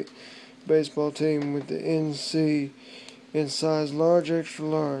white baseball team with the NC in size large, extra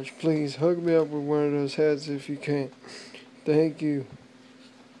large. Please hook me up with one of those hats if you can. Thank you.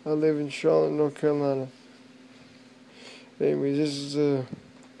 I live in Charlotte, North Carolina. Anyways, this is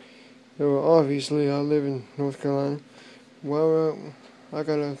So obviously I live in North Carolina. Well, I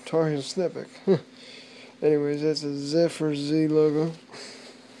got a Tar Heel snapback. Anyways, that's a Zephyr Z logo.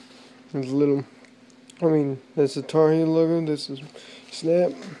 There's a little, that's a Tar Heel logo. This is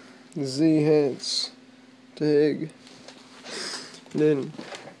Snap Z hats tag. Then,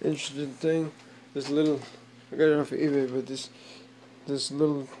 interesting thing, this little, I got it off of eBay, but this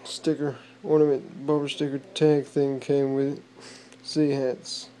little sticker, ornament, bumper sticker tag thing came with it. Z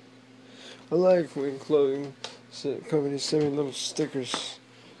hats. I like when clothing companies send me little stickers.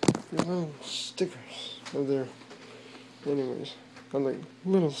 Little stickers of their. Anyways, I like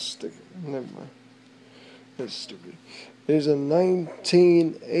little stickers. Never mind. That's stupid. There's a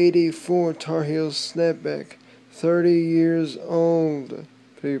 1984 Tar Heel snapback. 30 years old,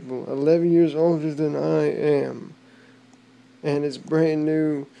 people. 11 years older than I am. And it's brand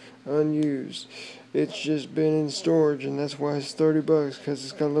new, unused. It's just been in storage, and that's why it's $30, because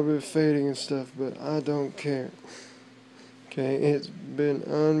it's got a little bit of fading and stuff, but I don't care. Okay, it's been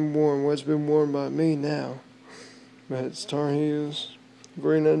unworn. Well, it's been worn by me now. But it's Tar Heels,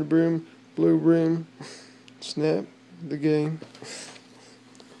 green under brim, blue rim, Snap, the game.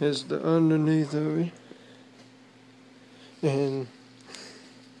 It's the underneath of it. And,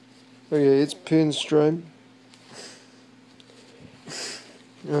 okay, it's pinstripe.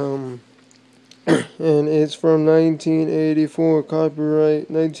 And it's from 1984,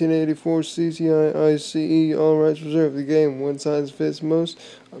 copyright 1984 CCI ICE, all rights reserved. The game, one size fits most,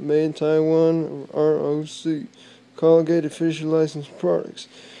 made in Taiwan, ROC, Colgate official licensed products.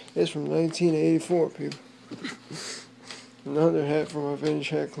 It's from 1984, people. Another hat from my vintage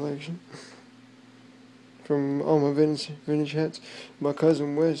hat collection. From all my vintage hats. My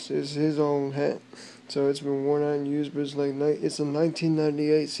cousin Wes is his own hat. So it's been worn out and used, but it's a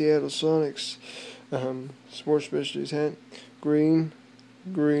 1998 Seattle Sonics sports specialties hat. Green.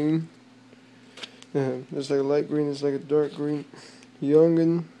 There's like a light green, there's like a dark green.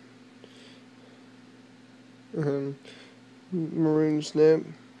 Youngin. Maroon snap.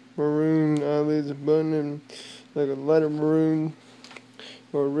 Maroon eyelids button, and like a lighter maroon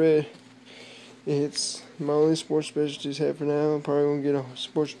or red. It's my only sports specialties hat for now. I'm probably gonna get a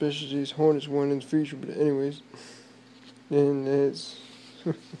sports specialties Hornets one in the future, but anyways. And it's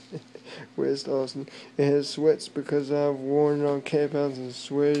West Austin. It has sweats because I've worn it on campouts and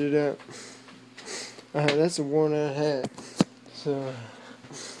sweated it out. That's a worn out hat. So,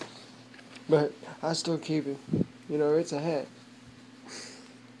 but I still keep it. You know, it's a hat.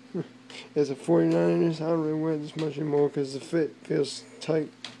 It's a 49ers. I don't really wear this much anymore because the fit feels tight.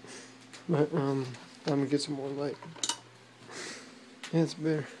 But I'm gonna get some more light. Yeah, it's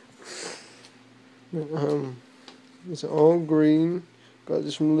better. But, it's all green. Got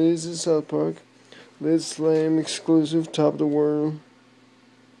this from Liz at South Park. Liz Slam exclusive, top of the world.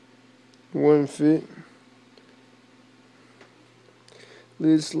 One fit.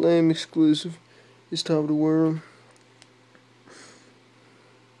 Liz Slam exclusive. It's top of the world.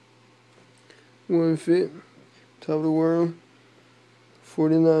 One fit. Top of the world.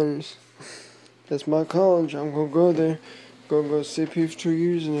 49ers. That's my college. I'm gonna go there. Gonna go CP for 2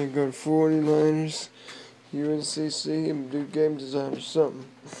 years and then go to 49ers, UNCC, and do game design or something.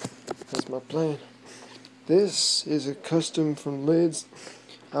 That's my plan. This is a custom from Lids.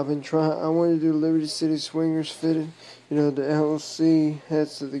 I wanted to do Liberty City Swingers fitted. You know, the LC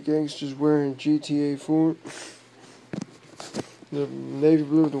hats that the gangsters wear in GTA 4. The navy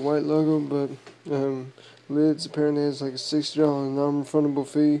blue with the white logo, but Lids apparently has like a $60 non-refundable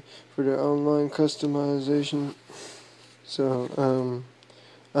fee for their online customization. So,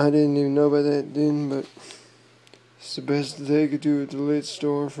 I didn't even know about that then, but it's the best they could do at the Lids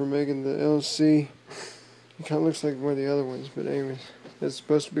store for making the LC. It kind of looks like one of the other ones, but anyways, it's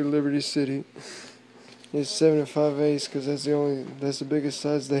supposed to be Liberty City. It's 7 5/8 because that's the biggest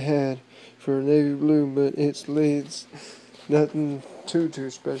size they had for navy blue, but it's Lids. Nothing too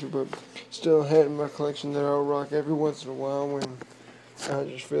special, but still a hat in my collection that I'll rock every once in a while when I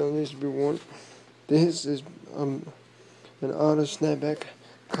just feel it needs to be worn. This is an auto snapback,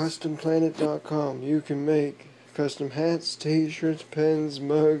 customplanet.com. You can make custom hats, t-shirts, pens,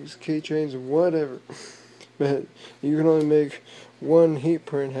 mugs, keychains, whatever. But you can only make one heat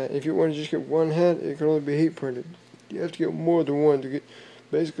print hat. If you want to just get one hat, it can only be heat printed. You have to get more than one to get.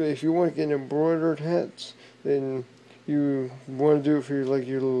 Basically, if you want to get embroidered hats, then you want to do it for your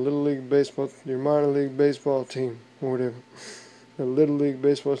little league baseball, your minor league baseball team or whatever, a little league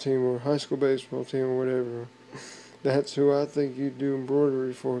baseball team or high school baseball team or whatever. That's who I think you do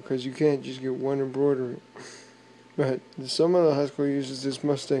embroidery for, because you can't just get one embroidery. But some other high school uses this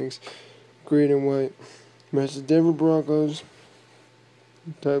Mustangs, green and white. But it's the Denver Broncos.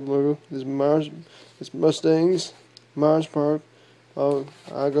 type logo. This Myers, it's Mustangs, Myers Park. Oh,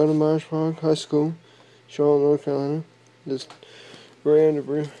 I go to Myers Park High School, Charlotte, North Carolina. This gray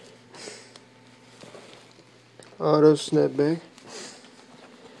underwear. Auto snapback.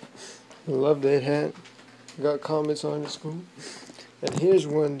 I love that hat. I got comments on it at school. And here's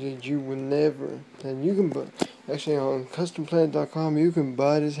one that you would never, and you can buy, actually on customplanet.com you can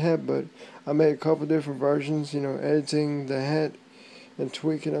buy this hat, but I made a couple different versions, editing the hat and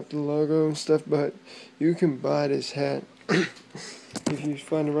tweaking up the logo and stuff, but you can buy this hat if you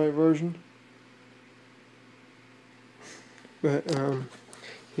find the right version. But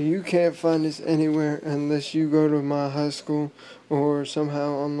you can't find this anywhere unless you go to my high school or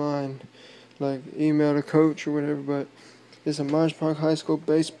somehow online, like email the coach or whatever. But it's a Myers Park High School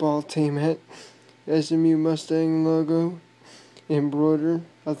baseball team hat, SMU Mustang logo, embroidered.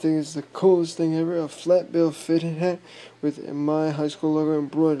 I think it's the coolest thing ever. A flat bill fitted hat with my high school logo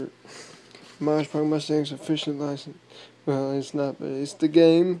embroidered. Myers Park Mustangs official license. Well, it's not, but it's the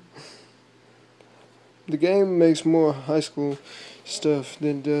game. The game makes more high school stuff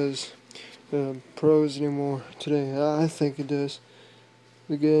than it does pros anymore today. I think it does.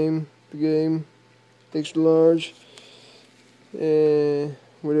 The game, extra large, and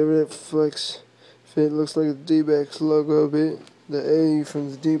whatever that flex fit looks like the D-backs logo a bit. The A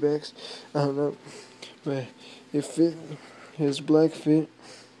from the D-backs, I don't know, but it fit. It's black fit,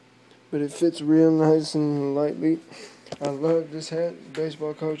 but it fits real nice and lightly. I love this hat. The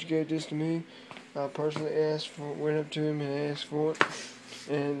baseball coach gave this to me. I personally went up to him and asked for it,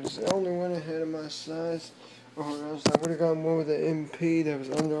 and it's the only one that had in my size, or else I would have gotten one with the MP that was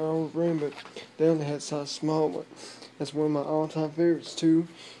Under Armour brand, but they only had size small, but that's one of my all-time favorites too.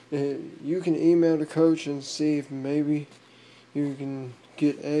 You can email the coach and see if maybe you can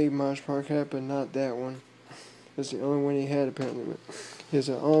get a Myers Park hat, but not that one. That's the only one he had apparently. But here's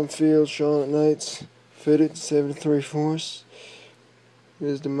an on-field Charlotte Knights fitted 7 3/4.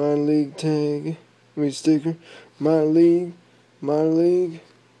 There's the minor league tag, sticker. Minor league,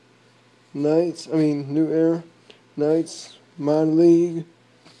 Knights, New Era, Knights, minor league.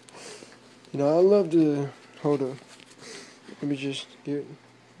 I love the, hold up, let me just get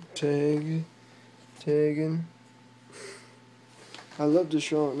tagging. I love the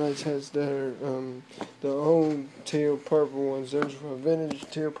Charlotte Knights hats that are the old teal purple ones. There's a vintage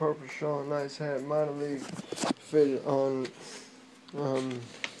teal purple Charlotte Knights hat, minor league, fitted on on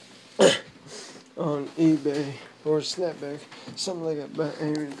eBay or Snapback, something like that. But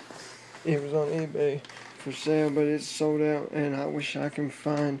it was on eBay for sale, but it's sold out. And I wish I can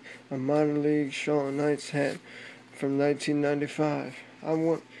find a minor league Charlotte Knights hat from 1995.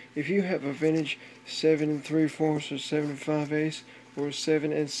 If you have a vintage 7 3/4 or 7 5/8 or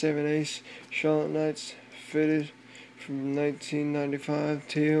 7 7/8 Charlotte Knights fitted from 1995,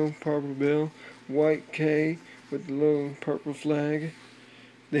 teal, purple bill, white K with the little purple flag,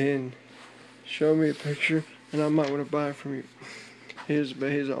 then show me a picture and I might want to buy it from you. His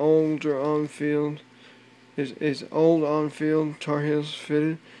older on-field, his old on-field Tar Heels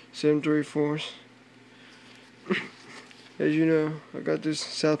fitted 7 3/4. As you know, I got this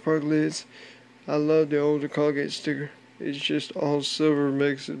South Park lids. I love the older Colgate sticker. It's just all silver,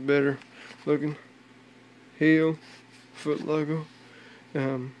 makes it better looking. Heel, foot logo,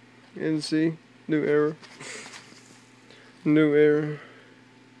 NC, New Era,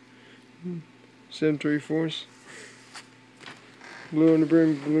 7 3/4. Blue on the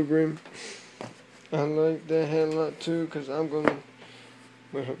brim, blue brim. I like that hat a lot too, cause I'm gonna.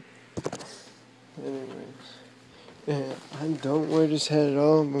 Well, anyways. Yeah, I don't wear this hat at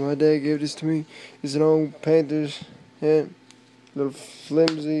all, but my dad gave this to me. It's an old Panthers hat, little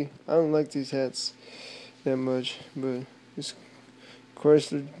flimsy. I don't like these hats that much, but it's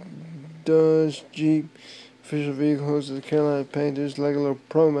Chrysler, Dodge, Jeep, official vehicles of the Carolina Panthers, like a little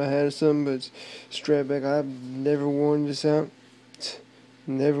promo hat or something, but it's strapback. I've never worn this out.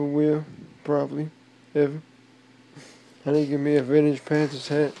 Never will, probably, ever. I need to give me a vintage Panthers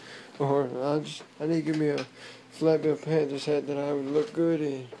hat, or I need to give me a flat bill Panthers hat that I would look good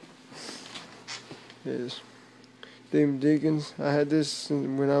in. Yes. Demon Deacons. I had this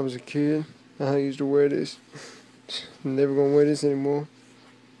when I was a kid. I used to wear this. I'm never gonna wear this anymore.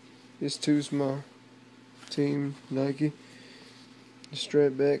 It's too small. Team Nike. The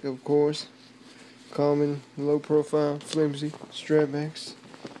strapback, of course. Common, low profile, flimsy strapbacks.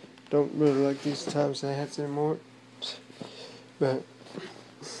 Don't really like these times hats anymore. But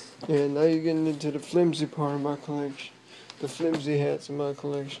yeah, now you're getting into the flimsy part of my collection. The flimsy hats in my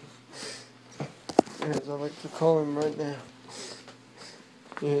collection, as I like to call them right now.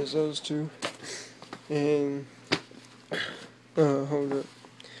 Yes, those two. And Hold up.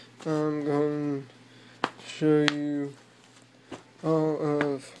 I'm going to show you all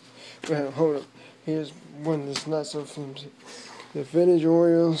of, well, hold up. Here's one that's not so flimsy. The vintage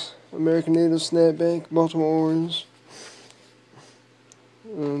Orioles, American Needle snapback, Baltimore Orioles.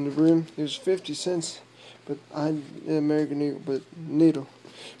 On the brim, it was 50 cents, but American Needle.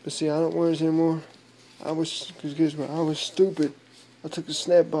 But see, I don't wear this anymore. Cause guess what? I was stupid. I took the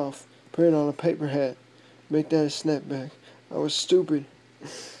snap off, put it on a paper hat, make that a snapback. I was stupid.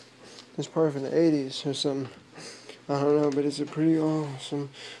 It's probably from the 80s or something. I don't know, but it's a pretty awesome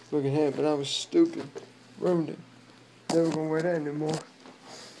looking hat. But I was stupid. Ruined it. Never gonna wear that anymore.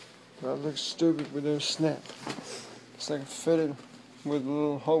 But I look stupid with those snap. It's like a fitted with a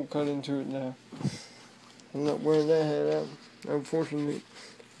little hole cut into it now. I'm not wearing that hat out. Unfortunately,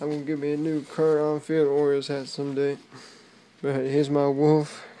 I'm gonna get me a new current on-field Orioles hat someday. But here's my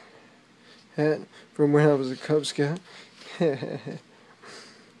wolf hat from when I was a Cub Scout.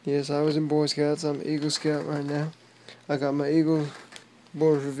 Yes, I was in Boy Scouts. I'm Eagle Scout right now. I got my Eagle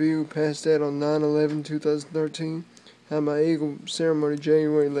Board Review, passed that on 9/11/2013. Had my Eagle ceremony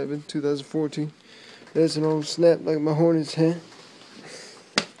January 11, 2014. There's an old snap like my Hornets hat.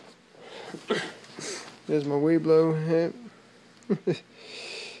 There's my Weeblo hat.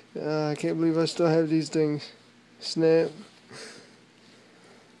 I can't believe I still have these things. Snap.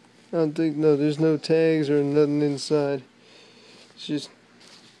 I don't think, no, there's no tags or nothing inside. It's just,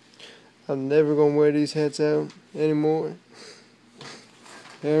 I'm never going to wear these hats out anymore.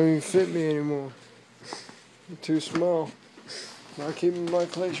 They don't even fit me anymore. They're too small. I keep in my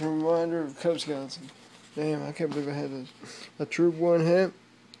collection a reminder of Cub Scouts. Damn, I can't believe I had those. A Troop 1 hat.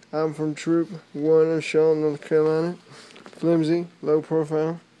 I'm from Troop 1 of Charlotte, North Carolina. Flimsy, low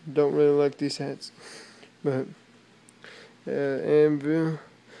profile. Don't really like these hats. But, Anvil.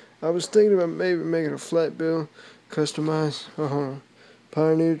 I was thinking about maybe making a flat bill, customized.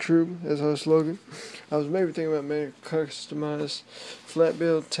 Pioneer Troop, that's our slogan. I was maybe thinking about making a customized flat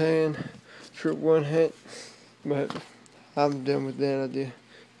bill tan Troop 1 hat, but I'm done with that idea.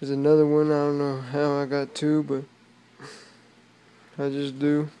 There's another one, I don't know how I got two, but I just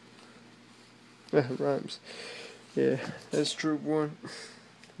do. That rhymes. Yeah, that's Troop 1.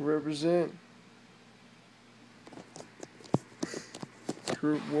 Represent.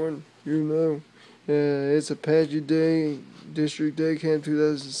 Troop 1, you know. It's Apache Day, District Day Camp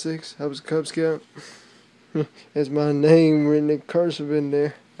 2006. I was a Cub Scout. That's my name written in cursive in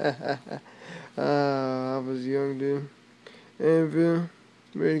there. I was young dude. Anvil,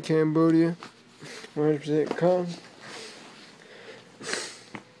 made in Cambodia, 100% cotton.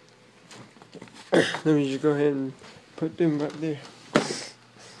 Let me just go ahead and put them right there.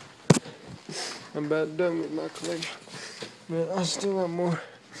 I'm about done with my collection, but I still got more.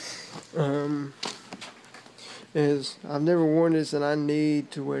 I've never worn this, and I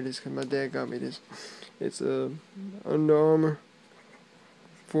need to wear this because my dad got me this. It's a Under Armour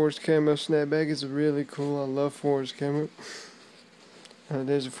Forest Camo snapback. It's really cool. I love Forest Camo.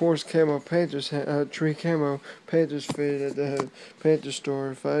 There's a Forest Camo Panthers tree camo Panthers fit at the Panther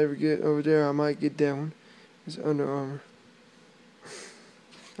store. If I ever get over there, I might get that one. It's Under Armour.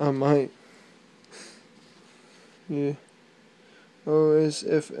 I might. Yeah.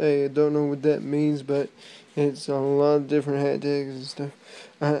 OSFA. I don't know what that means, but it's on a lot of different hat tags and stuff.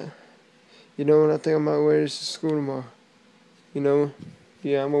 You know what? I think I might wear this to school tomorrow. You know?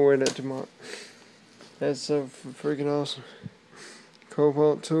 Yeah, I'm gonna wear that tomorrow. That's so freaking awesome.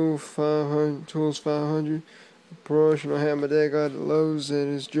 Cobalt Tools 500. Promotional hat my dad got at Lowe's at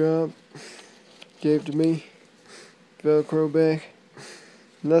his job. Gave to me. Velcro back.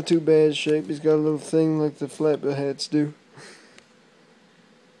 Not too bad shape. He's got a little thing like the flatbill hats do.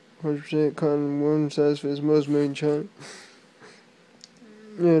 100% cotton, one size fits most made in China.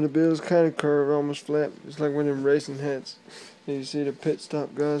 Yeah, the bill's kind of curved, almost flat. It's like one of them racing hats that you see the pit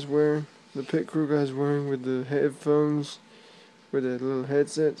stop guys wearing, the pit crew guys wearing with the headphones, with the little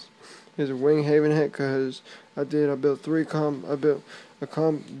headsets. Here's a Wing Haven hat because I built a big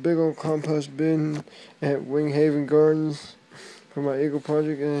old compost bin at Wing Haven Gardens for my Eagle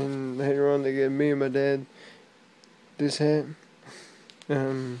project, and later on they gave me and my dad this hat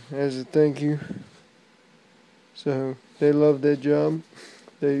as a thank you. So they love their job.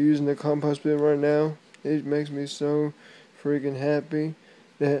 They're using the compost bin right now. It makes me so freaking happy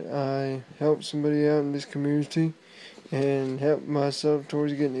that I helped somebody out in this community and helped myself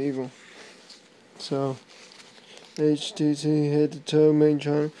towards getting an Eagle. So HTT head to toe main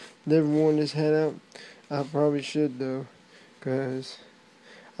China. Never worn this hat out. I probably should though, cause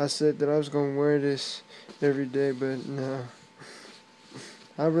I said that I was gonna wear this every day, but no.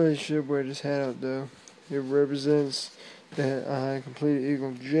 I really should wear this hat out though. It represents that I completed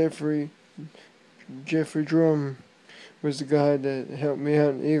Eagle. Jeffrey Drum was the guy that helped me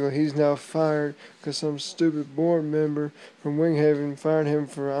out in Eagle. He's now fired because some stupid board member from Winghaven fired him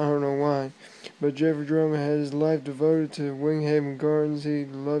for I don't know why. But Jeffrey Drum had his life devoted to Winghaven Gardens. He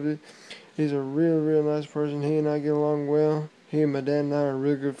loved it. He's a real nice person. He and I get along well. He and my dad and I are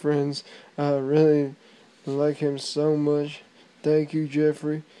real good friends. I really like him so much. Thank you,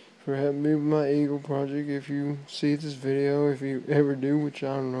 Jeffrey, for helping me with my Eagle project. If you see this video, if you ever do, which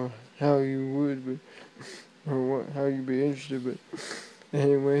I don't know how you would, but how you'd be interested, but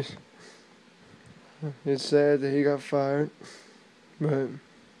anyways, it's sad that he got fired, but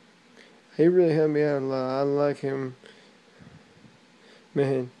he really helped me out a lot. I like him,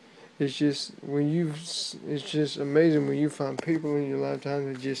 man. It's just it's just amazing when you find people in your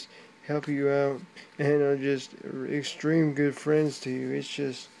lifetime that just help you out and are just extreme good friends to you. It's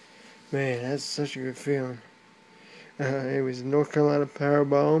just, man, that's such a good feeling. Anyways, North Carolina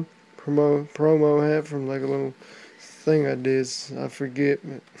Powerball promo hat from like a little thing I did. I forget,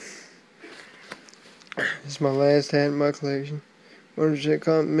 but it's my last hat in my collection. 100%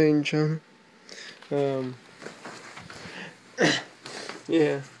 cotton mean chum.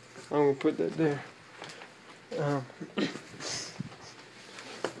 Yeah, I'm gonna put that there. I'm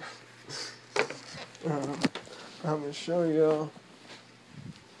gonna show y'all.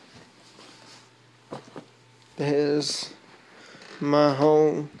 There's my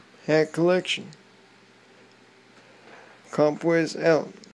whole hat collection. Compways out.